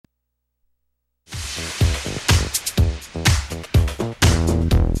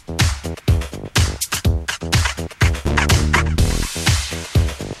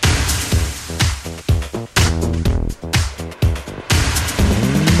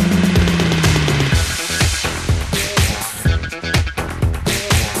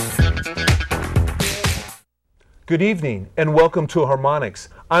Good evening and welcome to Harmonics.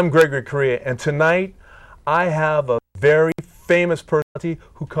 I'm Gregory Correa, and tonight I have a very famous personality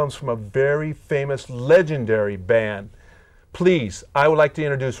who comes from a very famous, legendary band. Please, I would like to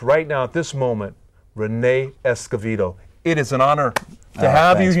introduce right now at this moment, Rene Escovedo. It is an honor to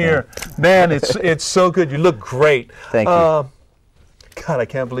have thanks, you here. Man, it's so good. You look great. Thank you. God, I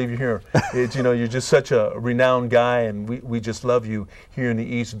can't believe you're here. You're just such a renowned guy, and we just love you here in the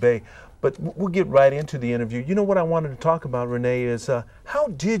East Bay. But we'll get right into the interview. You know what I wanted to talk about, Rene, is how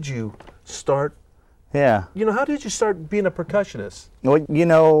did you start? Yeah. How did you start being a percussionist?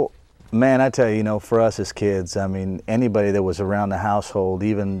 Well, man, I tell you, for us as kids, I mean, anybody that was around the household,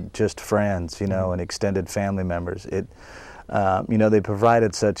 even just friends, and extended family members, they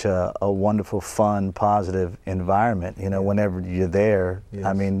provided such a wonderful, fun, positive environment, whenever you're there. Yes.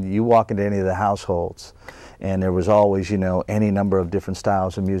 I mean, you walk into any of the households, and there was always, any number of different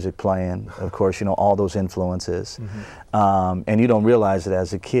styles of music playing. Of course, all those influences. Mm-hmm. And you don't realize it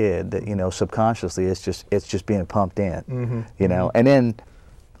as a kid that, subconsciously it's just being pumped in, Mm-hmm. And then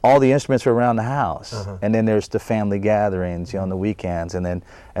all the instruments are around the house. Uh-huh. And then there's the family gatherings, on the weekends. And then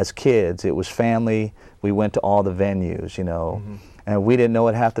as kids, it was family. We went to all the venues, Mm-hmm. And we didn't know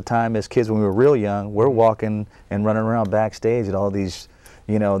it half the time as kids when we were real young. We're walking and running around backstage at all these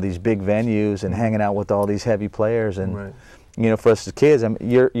these big venues and hanging out with all these heavy players. And, right. For us as kids, I mean,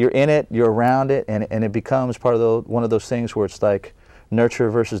 you're in it, you're around it, and it becomes part of one of those things where it's like nurture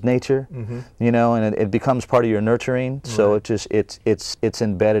versus nature, Mm-hmm. And it becomes part of your nurturing. So Right. it's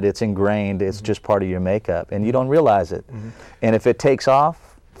embedded, it's ingrained, it's just part of your makeup, and you don't realize it. Mm-hmm. And if it takes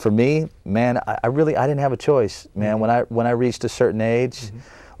off, for me, man, I didn't have a choice, man. When I reached a certain age,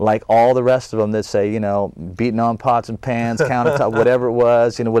 like all the rest of them that say, beating on pots and pans, countertop, whatever it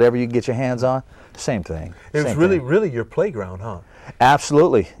was, whatever you get your hands on, same thing. It was really your playground, huh?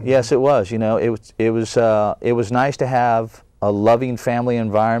 Absolutely, yes, it was. It was nice to have a loving family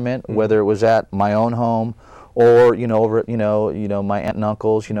environment, whether it was at my own home or over at my aunt and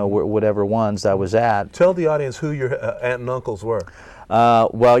uncles, whatever ones I was at. Tell the audience who your aunt and uncles were.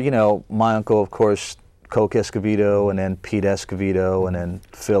 Well, my uncle, of course, Coke Escovedo, and then Pete Escovedo, and then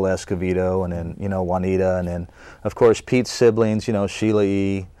Phil Escovedo, and then Juanita, and then of course Pete's siblings, Sheila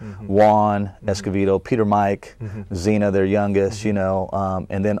E, Juan Escovedo, Peter Mike, Zena, their youngest,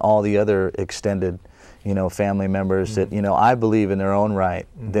 and then all the other extended family members that I believe in their own right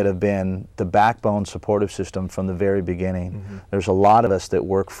that have been the backbone supportive system from the very beginning. There's a lot of us that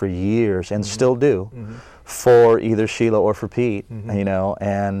work for years and still do for either Sheila or for Pete,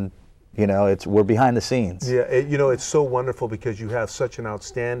 and we're behind the scenes. Yeah, it's so wonderful because you have such an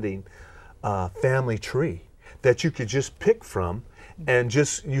outstanding family tree that you could just pick from, and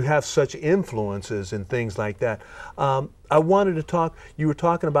you have such influences and things like that. I wanted to talk, you were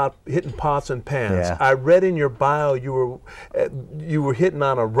talking about hitting pots and pans. Yeah. I read in your bio you were hitting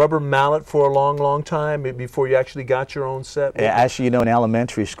on a rubber mallet for a long, long time before you actually got your own set. Yeah, actually, in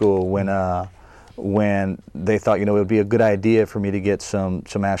elementary school when they thought, it would be a good idea for me to get some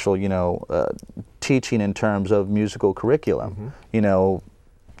actual, teaching in terms of musical curriculum,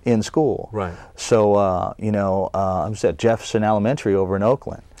 in school. Right. So, I was at Jefferson Elementary over in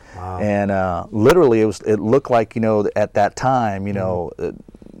Oakland. Wow. And literally, it looked like, at that time,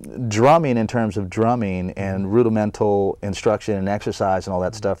 drumming in terms of drumming and rudimental instruction and exercise and all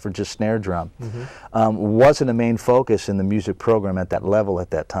that stuff for just snare drum wasn't a main focus in the music program at that level at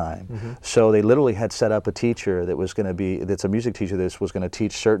that time. So they literally had set up a teacher that's a music teacher that was going to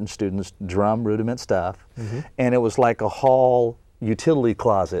teach certain students drum rudiment stuff, and it was like a hall utility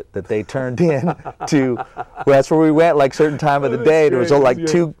closet that they turned in to. Well, that's where we went, like certain time of the day. There was like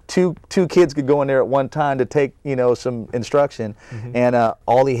two kids could go in there at one time to take some instruction, and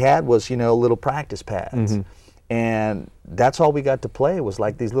all he had was little practice pads, and that's all we got to play was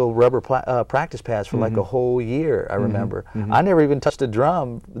like these little rubber practice pads for like a whole year. I remember I never even touched a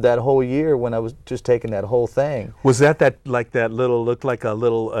drum that whole year when I was just taking that whole thing. Was that little, looked like a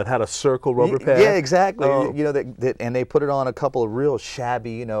little, it had a circle rubber pad? Yeah, exactly. Oh. And they put it on a couple of real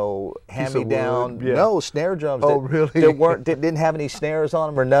shabby, hand-me-down, wood, snare drums. Oh, really? That didn't have any snares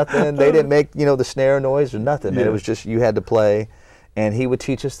on them or nothing. They didn't make, the snare noise or nothing. Yeah. It was just, you had to play. And he would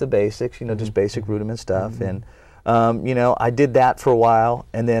teach us the basics, just basic rudiment stuff. And, I did that for a while.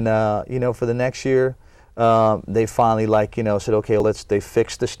 And then, for the next year, they finally said, okay, they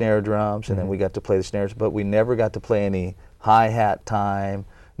fixed the snare drums, and then we got to play the snares, but we never got to play any hi-hat time,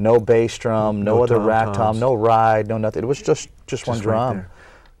 no bass drum, no other rack tom, no ride, no nothing. It was just one right drum,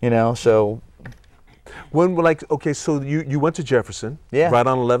 there. so When, like, okay, so you went to Jefferson, Yeah. right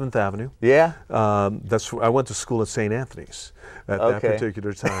on 11th Avenue. Yeah. I went to school at St. Anthony's at that Okay.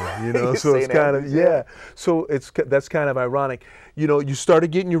 particular time. You know, so it's St. kind of Anthony's, yeah. So that's kind of ironic. You know, you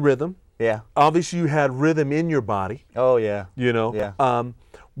started getting your rhythm. Yeah. Obviously, you had rhythm in your body. Oh yeah. You know. Yeah.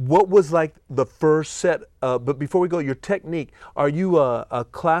 What was like the first set? But before we go, your technique. Are you a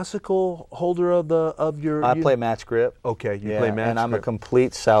classical holder of your? I play match grip. Okay, you Yeah, play match and I'm a grip.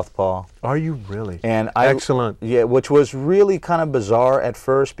 complete southpaw. Are you really? And Excellent. Yeah, which was really kind of bizarre at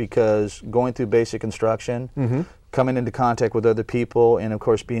first because going through basic instruction, coming into contact with other people, and of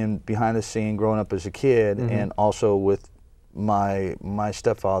course being behind the scene, growing up as a kid, and also with my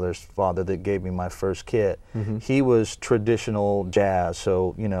stepfather's father that gave me my first kit. He was traditional jazz,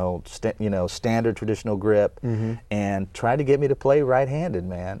 so standard traditional grip, and tried to get me to play right-handed,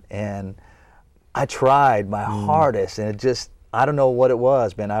 man. And I tried my hardest, and it just, I don't know what it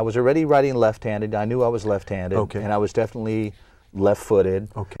was, man. I was already writing left-handed. I knew I was left-handed, and I was definitely left-footed.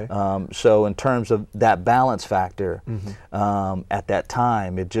 Okay. So in terms of that balance factor, at that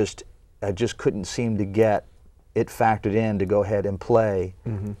time, I just couldn't seem to get it factored in to go ahead and play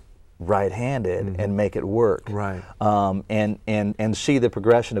right-handed and make it work. Right. And see the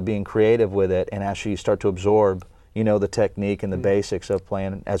progression of being creative with it, and actually start to absorb, the technique and the basics of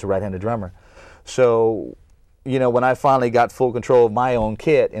playing as a right-handed drummer. So, when I finally got full control of my own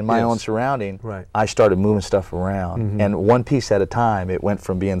kit and my own surrounding, I started moving stuff around. And one piece at a time, it went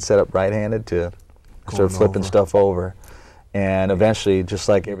from being set up right-handed to start flipping stuff over. And eventually, just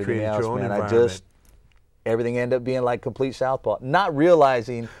like everything else, man, everything ended up being like complete southpaw, not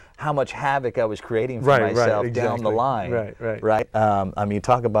realizing how much havoc I was creating for myself down the line. Right. I mean,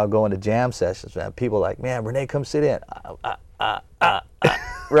 talk about going to jam sessions, man. People are like, man, Renee, come sit in.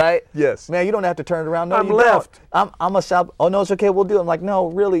 Right? Yes. Man, you don't have to turn it around. No, I'm you left. don't. I'm a south. Oh no, it's okay. We'll do it. I'm like, no,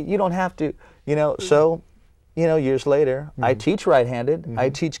 really, you don't have to. So, years later, I teach right-handed. I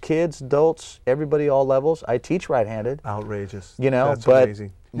teach kids, adults, everybody, all levels. I teach right-handed. Outrageous. That's but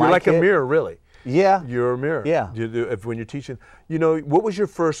amazing. You're like a mirror, really. Yeah. You're a mirror. Yeah. When you're teaching, what was your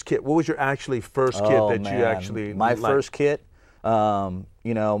first kit? What was your first kit that you actually My first kit,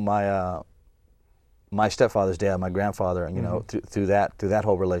 my stepfather's dad, my grandfather, through that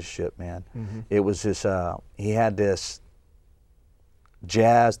whole relationship, man, it was this, he had this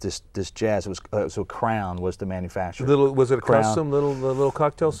jazz, this jazz, it was a Crown was the manufacturer. Was it a Crown. Custom little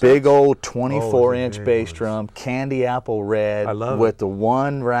cocktail set? Big old 24-inch bass drum, candy apple red, I love with the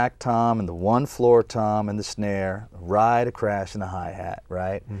one rack tom and the one floor tom and the snare, ride, a crash, and a hi-hat,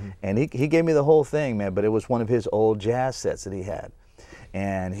 right? And he gave me the whole thing, man, but it was one of his old jazz sets that he had.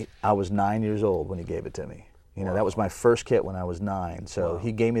 And I was 9 years old when he gave it to me. That was my first kit when I was 9. So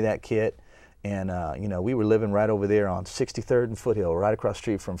he gave me that kit. And, we were living right over there on 63rd and Foothill, right across the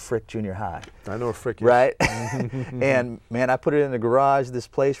street from Frick Junior High. I know where Frick is. Right? And, man, I put it in the garage, this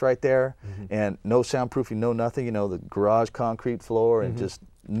place right there, and no soundproofing, no nothing, the garage concrete floor, and just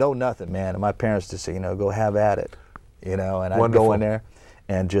no nothing, man. And my parents just say, go have at it, and I'd go in there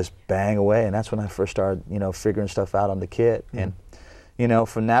and just bang away. And that's when I first started, figuring stuff out on the kit. And,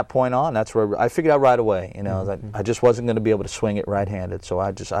 from that point on, that's where I figured out right away, I just wasn't going to be able to swing it right-handed. So I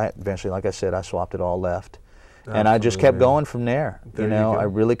eventually, like I said, I swapped it all left. And I just kept going from there. I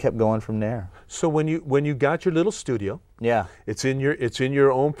really kept going from there. So when you got your little studio, it's in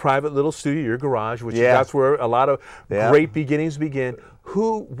your own private little studio, your garage, which that's where a lot of great beginnings begin.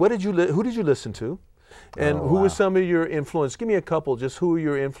 Who did you listen to? And who were some of your influences? Give me a couple. Just who are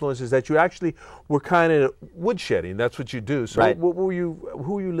your influences that you actually were kind of woodshedding? That's what you do. So who were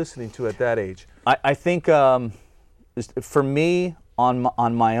you listening to at that age? I think for me,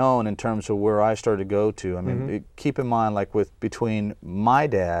 on my own, in terms of where I started to go to, I mean, keep in mind, like between my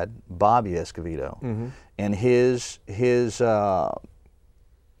dad, Bobby Escovedo, and his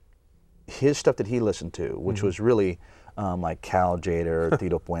stuff that he listened to, which was really like Cal Jader,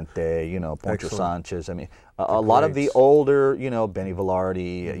 Tito Puente, Poncho Sanchez. I mean, a lot of the older, Benny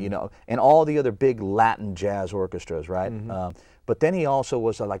Velarde, and all the other big Latin jazz orchestras, right? But then he also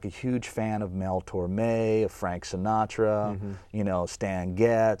was like a huge fan of Mel Torme, of Frank Sinatra, Stan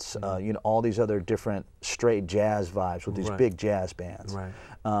Getz, all these other different straight jazz vibes with these big jazz bands.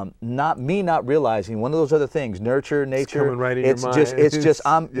 Not realizing one of those other things, nurture, nature. It's right in your mind. It's just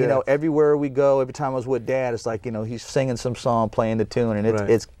everywhere we go, every time I was with Dad, it's like he's singing some song, playing the tune, and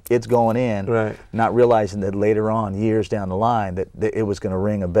it's going in. Not realizing that later on, years down the line, that it was going to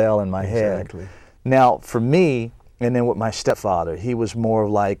ring a bell in my head. Now, for me. And then with my stepfather, he was more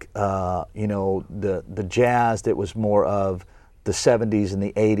like, the jazz that was more of the 70s and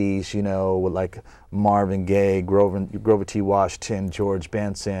the 80s, with like Marvin Gaye, Grover T. Washington, George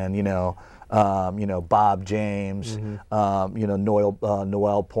Benson, you know, Bob James, you know,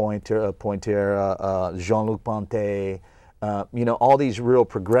 Noel Pointer, Jean-Luc Ponty, you know, all these real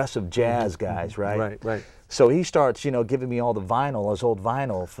progressive jazz guys, right? Right, right. So he starts, you know, giving me all the vinyl, his old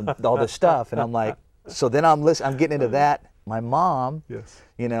vinyl, for all this stuff, and I'm like, so then I'm getting into that. My mom, Yes.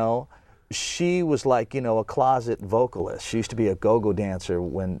 you know, she was like, you know, a closet vocalist. She used to be a go-go dancer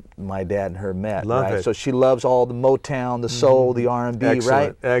when my dad and her met. Love right? it. So she loves all the Motown, the soul, the R&B,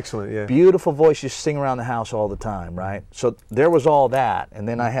 Excellent, right? excellent, yeah. Beautiful voice. She used to sing around the house all the time, right? So there was all that. And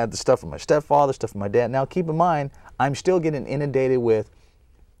then I had the stuff from my stepfather, stuff from my dad. Now keep in mind, I'm still getting inundated with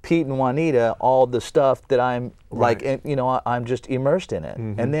Pete and Juanita, all the stuff that I'm like, you know, I'm just immersed in it.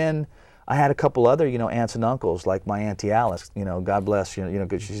 And then I had a couple other, you know, aunts and uncles, like my Auntie Alice, you know, God bless you, you know,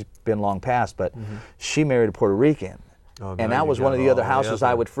 because she's been long past, but she married a Puerto Rican. Oh, And now that you was got one of the other all houses the I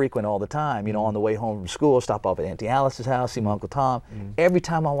other- would frequent all the time, you know, on the way home from school, stop off at Auntie Alice's house, see my Uncle Tom. Every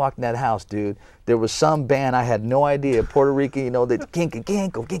time I walked in that house, dude, there was some band I had no idea, Puerto Rican, you know, that kink,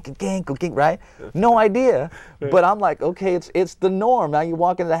 right? No idea. But I'm like, okay, it's the norm. Now you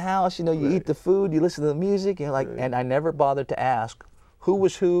walk into the house, you know, you eat the food, you listen to the music, you're like, and I never bothered to ask who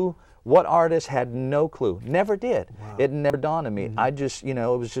was who, what artist, had no clue. Never did. It never dawned on me. I just, you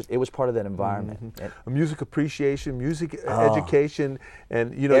know, it was part of that environment. And Music appreciation, music education,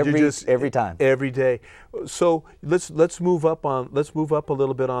 and you know, every time. every day. So let's move up a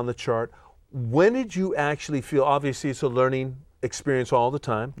little bit on the chart. When did you actually feel? Obviously, it's a learning experience all the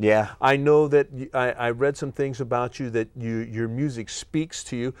time. Yeah. I know that I read some things about you that your music speaks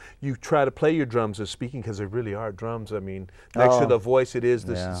to you. You try to play your drums as speaking because they really are drums. I mean, next to the voice, this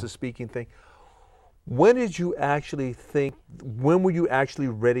is a speaking thing. When did you actually think? When were you actually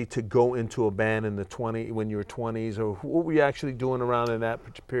ready to go into a band when you were 20s, or what were you actually doing around in that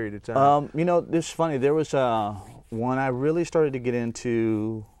period of time? You know, this is funny. There was when I really started to get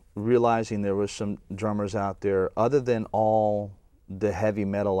into realizing there was some drummers out there other than all the heavy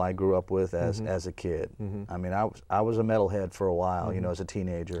metal I grew up with as a kid. I mean, I was a metalhead for a while, you know, as a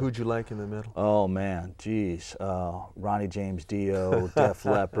teenager. Who'd you like in the metal? Oh man, geez, Ronnie James Dio, Def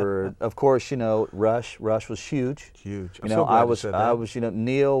Leppard, of course, you know, Rush was huge. Huge. You know, I was, you know,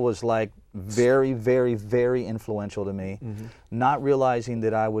 Neil was like very, very, very influential to me. Not realizing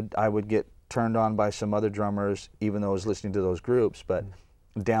that I would get turned on by some other drummers, even though I was listening to those groups, but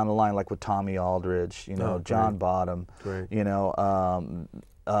down the line, like with Tommy Aldridge, you know, John Bottom, you know,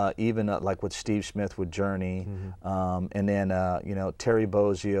 even like with Steve Smith with Journey, and then you know, Terry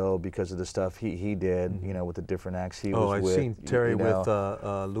Bozzio, because of the stuff he did, you know, with the different acts he was with. I've seen Terry you know,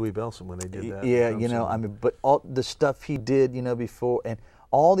 with Louis Bellson when they did that. Yeah, you know, I mean, but all the stuff he did, you know, before, and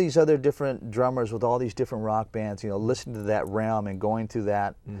all these other different drummers with all these different rock bands, you know, listening to that realm and going through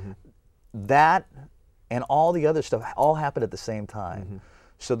that, that and all the other stuff all happened at the same time.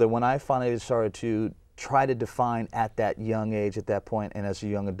 So that when I finally started to try to define at that young age, at that point, and as a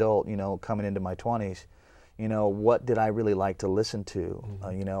young adult, you know, coming into my 20s, you know, what did I really like to listen to?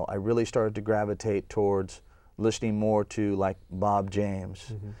 You know, I really started to gravitate towards listening more to like Bob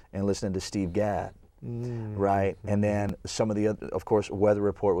James and listening to Steve Gadd, right? And then some of the other, of course, Weather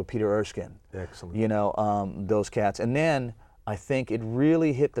Report with Peter Erskine. Excellent. You know, those cats. And then I think it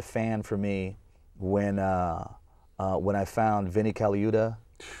really hit the fan for me when I found Vinnie Colaiuta,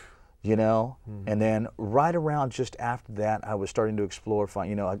 you know, and then right around just after that, I was starting to explore.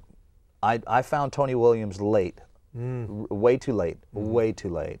 You know, I found Tony Williams late, way too late, way too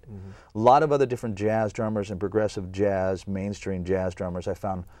late. A lot of other different jazz drummers and progressive jazz, mainstream jazz drummers I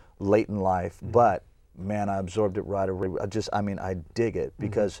found late in life, but man, I absorbed it right away. I dig it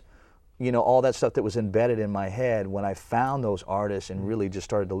because, you know, all that stuff that was embedded in my head, when I found those artists and really just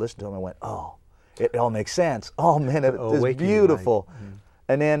started to listen to them, I went, oh, it all makes sense. Oh man, it's beautiful.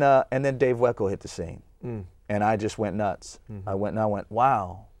 And then Dave Weckl hit the scene, and I just went nuts. I went,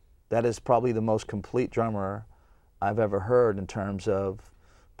 wow, that is probably the most complete drummer I've ever heard in terms of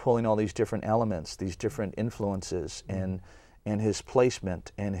pulling all these different elements, these different influences, and his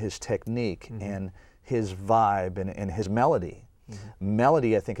placement, and his technique, and his vibe, and his melody.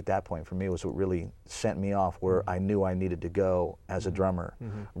 Melody, I think at that point for me was what really sent me off where I knew I needed to go as a drummer,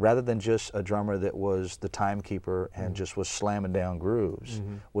 rather than just a drummer that was the timekeeper and just was slamming down grooves,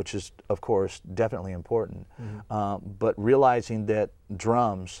 which is of course definitely important, but realizing that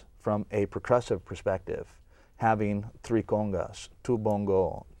drums from a percussive perspective, having three congas, two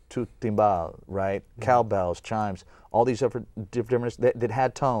bongo, two timbal, right, cowbells, chimes, all these different that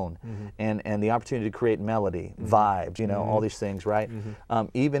had tone, and the opportunity to create melody, vibes, you know, all these things, right?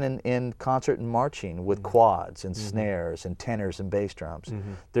 Even in concert and marching with quads and snares and tenors and bass drums,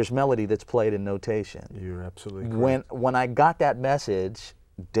 there's melody that's played in notation. You're absolutely correct. When I got that message,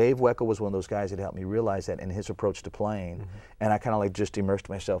 Dave Weckl was one of those guys that helped me realize that in his approach to playing, and I kind of like just immersed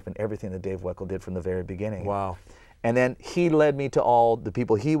myself in everything that Dave Weckl did from the very beginning. Wow. And then he led me to all the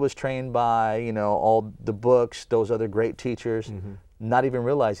people he was trained by, you know, all the books, those other great teachers, not even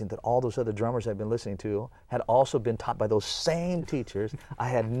realizing that all those other drummers I'd been listening to had also been taught by those same teachers. I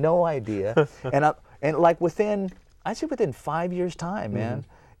had no idea. And like I'd say within 5 years' time, man,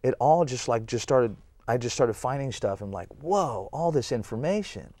 it all just started. I just started finding stuff and like, whoa, all this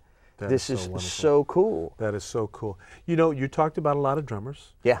information. This is so cool. That is so cool. You know, you talked about a lot of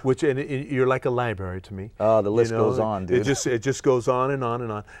drummers. Yeah. You're like a library to me. Oh, the list goes on, dude. It just goes on and on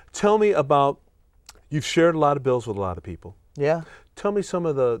and on. Tell me about, you've shared a lot of bills with a lot of people. Yeah. Tell me some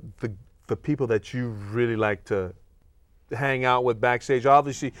of the people that you really like to hang out with backstage.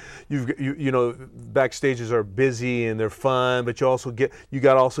 Obviously, you know, backstages are busy and they're fun, but you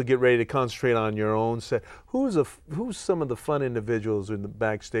got to also get ready to concentrate on your own set. Who's some of the fun individuals in the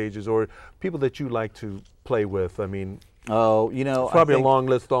backstages or people that you like to play with? I mean, oh, you know, probably a long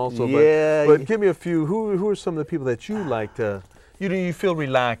list also. Yeah. But give me a few. Who are some of the people that you like to, you feel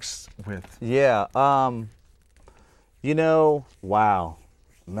relaxed with? Yeah. You know, wow,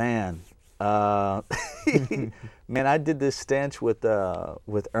 man. Man, I did this stench with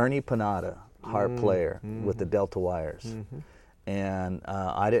Ernie Panada, harp player with the Delta Wires, and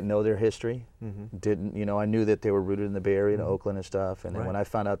I didn't know their history. I knew that they were rooted in the Bay Area, in Oakland and stuff. And then when I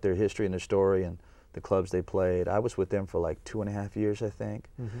found out their history and their story and the clubs they played, I was with them for like 2.5 years, I think.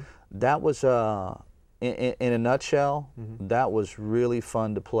 That was, in a nutshell, that was really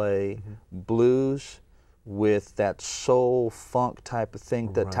fun to play blues with that soul funk type of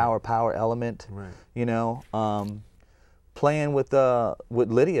thing, the Tower Power element, you know. Playing with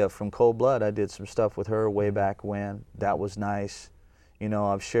Lydia from Cold Blood, I did some stuff with her way back when. That was nice. You know,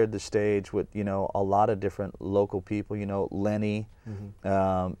 I've shared the stage with, you know, a lot of different local people, you know, Lenny,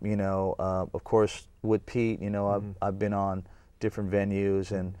 you know, of course with Pete, you know, I've been on different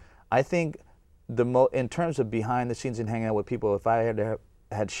venues, and I think in terms of behind the scenes and hanging out with people, if I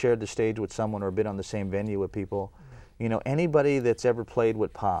had shared the stage with someone or been on the same venue with people, you know, anybody that's ever played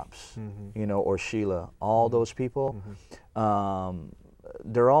with Pops, you know, or Sheila, all those people,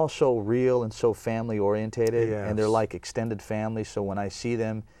 they're all so real and so family orientated, and they're like extended family. So when I see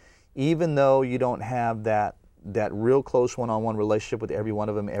them, even though you don't have that real close one-on-one relationship with every one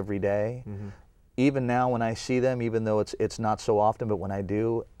of them every day, even now when I see them, even though it's not so often, but when I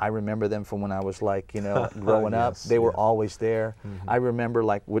do, I remember them from when I was like, you know, growing up. They were always there. I remember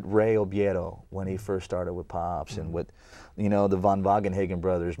like with Ray Obiedo when he first started with Pops, and with, you know, the Von Wagenhagen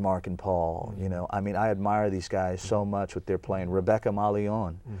brothers, Mark and Paul. You know, I mean, I admire these guys so much with their playing. Rebecca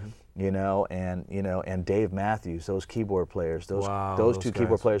Malion, you know, and Dave Matthews, those keyboard players, those two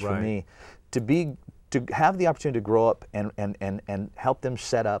keyboard players for me, to have the opportunity to grow up and help them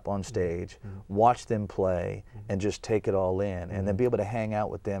set up on stage, watch them play, and just take it all in, and then be able to hang out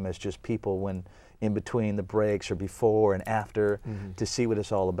with them as just people when in between the breaks or before and after, to see what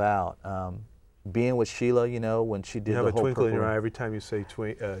it's all about. Being with Sheila, you know, when she did the whole You have a twinkle in Purple your eye every time you say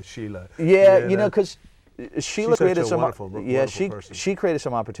Sheila. Yeah, you know, because Sheila created some wonderful she created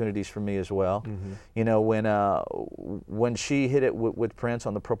some opportunities for me as well. You know, when she hit it with Prince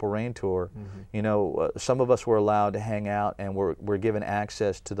on the Purple Rain tour, you know, some of us were allowed to hang out and were given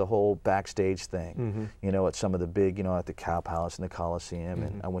access to the whole backstage thing. You know, at some of the big, you know, at the Cow Palace and the Coliseum,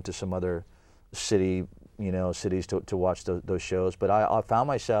 and I went to some other cities to watch those shows. But I found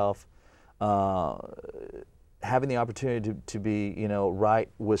myself having the opportunity to be, you know, right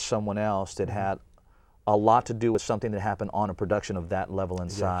with someone else that had a lot to do with something that happened on a production of that level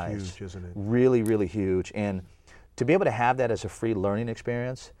and size. Huge, isn't it? Really, really huge. And to be able to have that as a free learning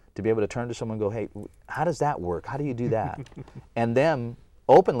experience, to be able to turn to someone and go, hey, how does that work? How do you do that? And them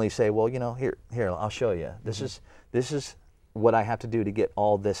openly say, well, you know, here, I'll show you. This is what I have to do to get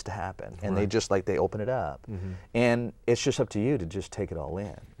all this to happen. And they just like, they open it up. And it's just up to you to just take it all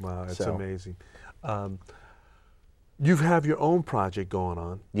in. Wow, it's amazing. You have your own project going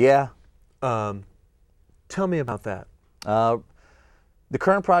on. Yeah. Tell me about that. The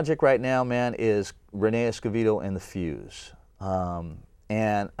current project right now, man, is Rene Escovedo and the Fuse.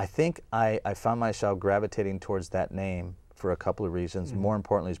 And I think I found myself gravitating towards that name for a couple of reasons. More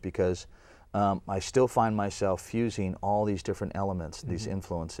importantly is because I still find myself fusing all these different elements, these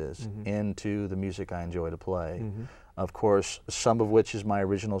influences, into the music I enjoy to play. Of course, some of which is my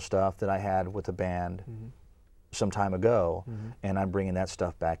original stuff that I had with the band. some time ago, and I'm bringing that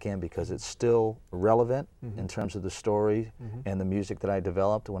stuff back in because it's still relevant in terms of the story and the music that I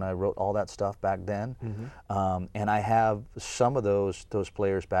developed when I wrote all that stuff back then. And I have some of those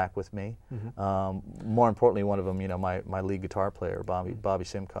players back with me. More importantly, one of them, you know, my lead guitar player, Bobby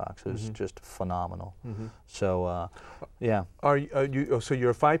Simcox, who's just phenomenal. So, yeah. So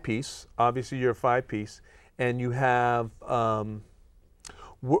you're a five-piece. Obviously, you're a five-piece, and you have.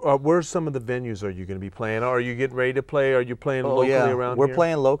 Where's some of the venues are you going to be playing? Are you getting ready to play? Are you playing locally around We're here?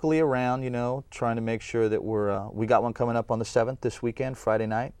 playing locally around, you know, trying to make sure that we got one coming up on the 7th this weekend, Friday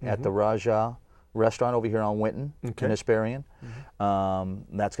night, at the Raja restaurant over here on Winton in Hesperian.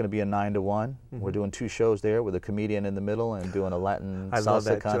 That's going to be a 9 to 1. We're doing 2 shows there with a comedian in the middle and doing a Latin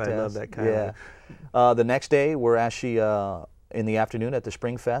salsa contest. I love that kind of. The next day, we're actually in the afternoon at the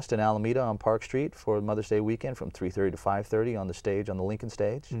Spring Fest in Alameda on Park Street for Mother's Day weekend from 3:30 to 5:30 on the stage, on the Lincoln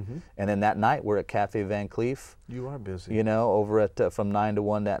stage. And then that night, we're at Cafe Van Cleef. You are busy. You know, over at from 9 to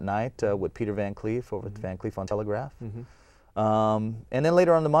 1 that night with Peter Van Cleef over at Van Cleef on Telegraph. And then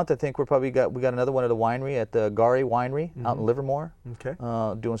later on in the month, I think we got another one at a winery at the Gari Winery out in Livermore. Okay.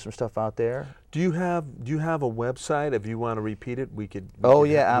 Doing some stuff out there. Do you have a website? If you want to repeat it, we could.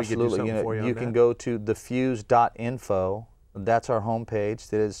 Absolutely. You can that. go to thefuse.info. That's our homepage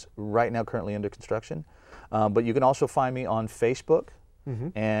that is right now currently under construction. But you can also find me on Facebook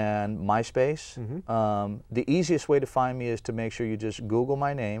and MySpace. The easiest way to find me is to make sure you just Google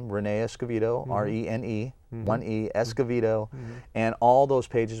my name, Rene Escovedo, R-E-N-E, 1E, Escovedo, and all those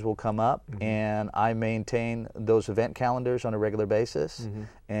pages will come up. And I maintain those event calendars on a regular basis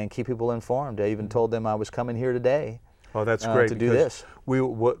and keep people informed. I even told them I was coming here today. Oh, that's great. To do this.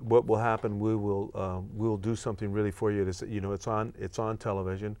 What will happen? We'll do something really for you. It's on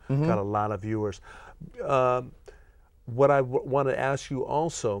television. Got a lot of viewers. What I want to ask you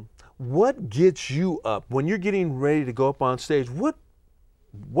also, what gets you up when you're getting ready to go up on stage? What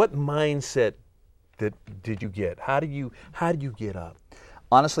mindset did you get? How do you get up?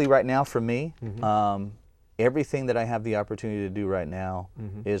 Honestly, right now for me, everything that I have the opportunity to do right now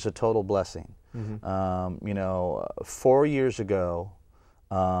is a total blessing. 4 years ago,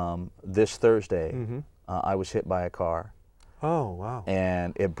 this Thursday, I was hit by a car. Oh, wow.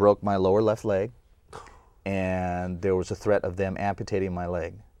 And it broke my lower left leg, and there was a threat of them amputating my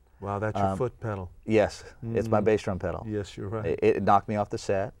leg. Wow, that's your foot pedal. Yes, it's my bass drum pedal. Yes, you're right. It knocked me off the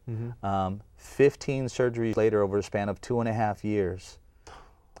set. 15 surgeries later over a span of 2.5 years,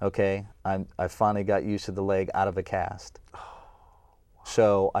 okay, I finally got used to the leg out of a cast.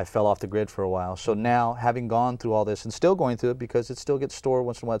 So I fell off the grid for a while. So now, having gone through all this and still going through it, because it still gets stored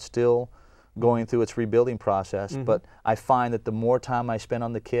once in a while, it's still going through its rebuilding process, but I find that the more time I spend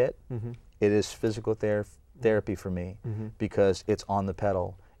on the kit, it is physical therapy for me because it's on the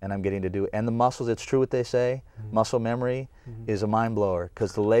pedal and I'm getting to do it. And the muscles, it's true what they say, muscle memory is a mind blower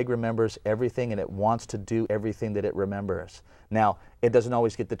because the leg remembers everything and it wants to do everything that it remembers. Now, it doesn't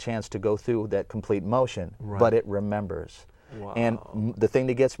always get the chance to go through that complete motion, but it remembers. Wow. And the thing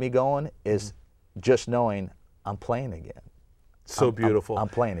that gets me going is just knowing I'm playing again. So beautiful. I'm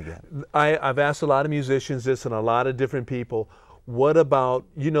playing again. I've asked a lot of musicians this and a lot of different people. What about,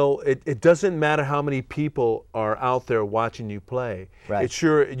 it doesn't matter how many people are out there watching you play. Right. It's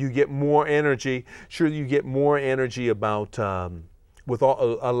sure you get more energy. Sure, you get more energy about with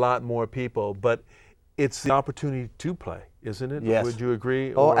a lot more people, but it's the opportunity to play, isn't it? Yes. Would you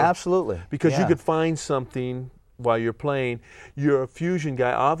agree? Oh, absolutely. Because you could find something while you're playing. You're a fusion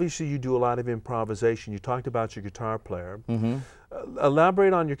guy. Obviously, you do a lot of improvisation. You talked about your guitar player.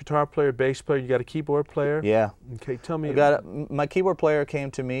 Elaborate on your guitar player, bass player. You got a keyboard player? Yeah. Okay, tell me. My keyboard player came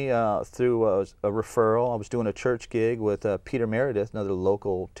to me through a referral. I was doing a church gig with Peter Meredith, another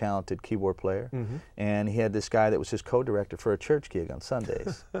local talented keyboard player, and he had this guy that was his co-director for a church gig on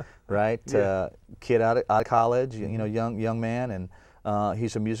Sundays, right? Kid out of college, young man, and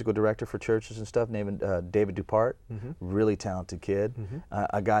he's a musical director for churches and stuff, named David Dupart, really talented kid.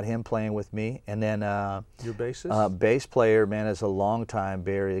 I got him playing with me, and then your bassist? Bass player, man, is a long time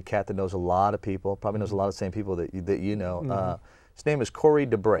Barry, a cat that knows a lot of people, probably knows a lot of the same people that you know. His name is Corey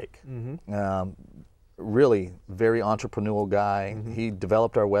DeBrake. Really very entrepreneurial guy. He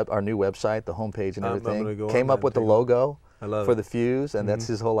developed our new website, the homepage and everything. Came up with the logo for the Fuse, and that's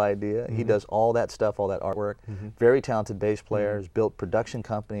his whole idea. He does all that stuff, all that artwork. Very talented bass player. Has built production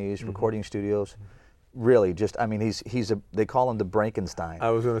companies, recording studios. Really, they call him the Brankenstein.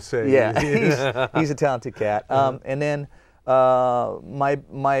 I was going to say. Yeah, he's a talented cat. And then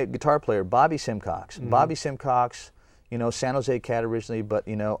my guitar player, Bobby Simcox. Bobby Simcox, San Jose cat originally, but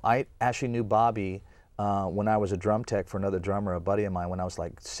I actually knew Bobby when I was a drum tech for another drummer, a buddy of mine, when I was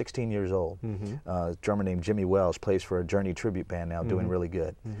like 16 years old. A drummer named Jimmy Wells, plays for a Journey tribute band now, doing really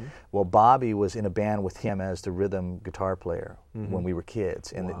good. Well, Bobby was in a band with him as the rhythm guitar player when we were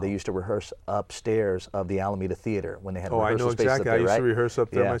kids, and they used to rehearse upstairs of the Alameda Theater when they had rehearsal spaces up there, I used right? to rehearse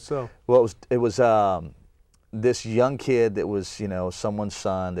up there myself. Well, it was this young kid that was, you know, someone's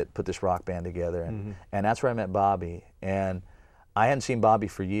son that put this rock band together, and that's where I met Bobby. And I hadn't seen Bobby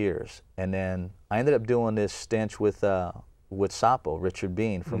for years, and then I ended up doing this stint with Sapo, Richard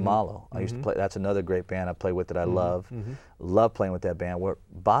Bean from Malo. I used to play. That's another great band I play with that I love. Love playing with that band. Where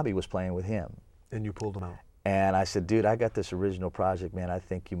Bobby was playing with him. And you pulled him out. And I said, dude, I got this original project, man. I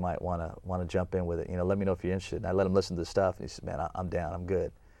think you might want to jump in with it. You know, let me know if you're interested. And I let him listen to the stuff, and he said, man, I'm down. I'm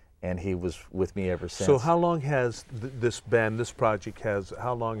good. And he was with me ever since. So how long has this band, this project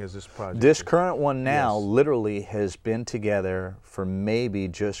how long has this project This been? current one now literally has been together for maybe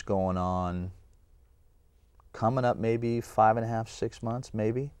just going on, coming up maybe 5.5, 6 months,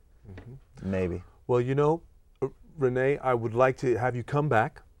 maybe. Maybe. Well, you know, Rene, I would like to have you come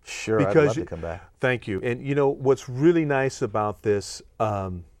back. Sure, I'd love to come back. Thank you. And you know, what's really nice about this,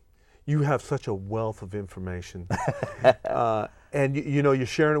 you have such a wealth of information. And you know, you're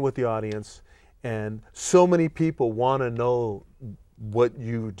sharing it with the audience, and so many people want to know what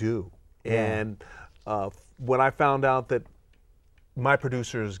you do. And when I found out that my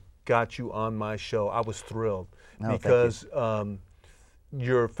producers got you on my show, I was thrilled because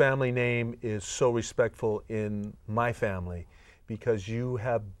your family name is so respectful in my family, because you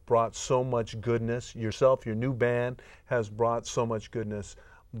have brought so much goodness. Yourself, your new band has brought so much goodness.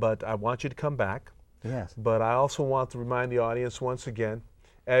 But I want you to come back. Yes. But I also want to remind the audience once again,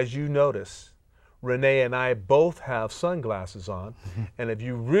 as you notice, Rene and I both have sunglasses on. And if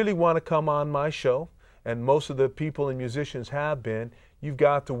you really want to come on my show, and most of the people and musicians have been, you've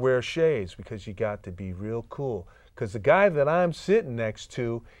got to wear shades, because you got to be real cool. Because the guy that I'm sitting next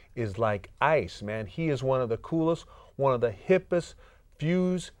to is like ice, man. He is one of the coolest, one of the hippest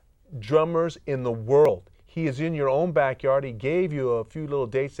fuse drummers in the world. He is in your own backyard. He gave you a few little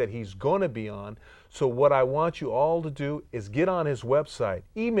dates that he's going to be on. So what I want you all to do is get on his website,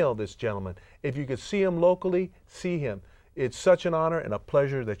 email this gentleman. If you could see him locally, see him. It's such an honor and a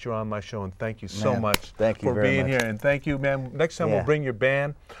pleasure that you're on my show, and thank you so much for being here. And thank you, man. Next time we'll bring your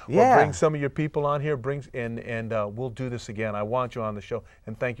band, or bring some of your people on here, and we'll do this again. I want you on the show,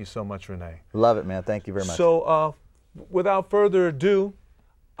 and thank you so much, Rene. Love it, man. Thank you very much. So without further ado,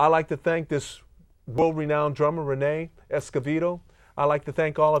 I'd like to thank this world-renowned drummer, Rene Escovedo. I'd like to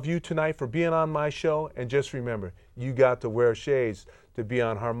thank all of you tonight for being on my show. And just remember, you got to wear shades to be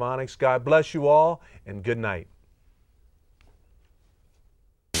on Harmonics. God bless you all, and good night.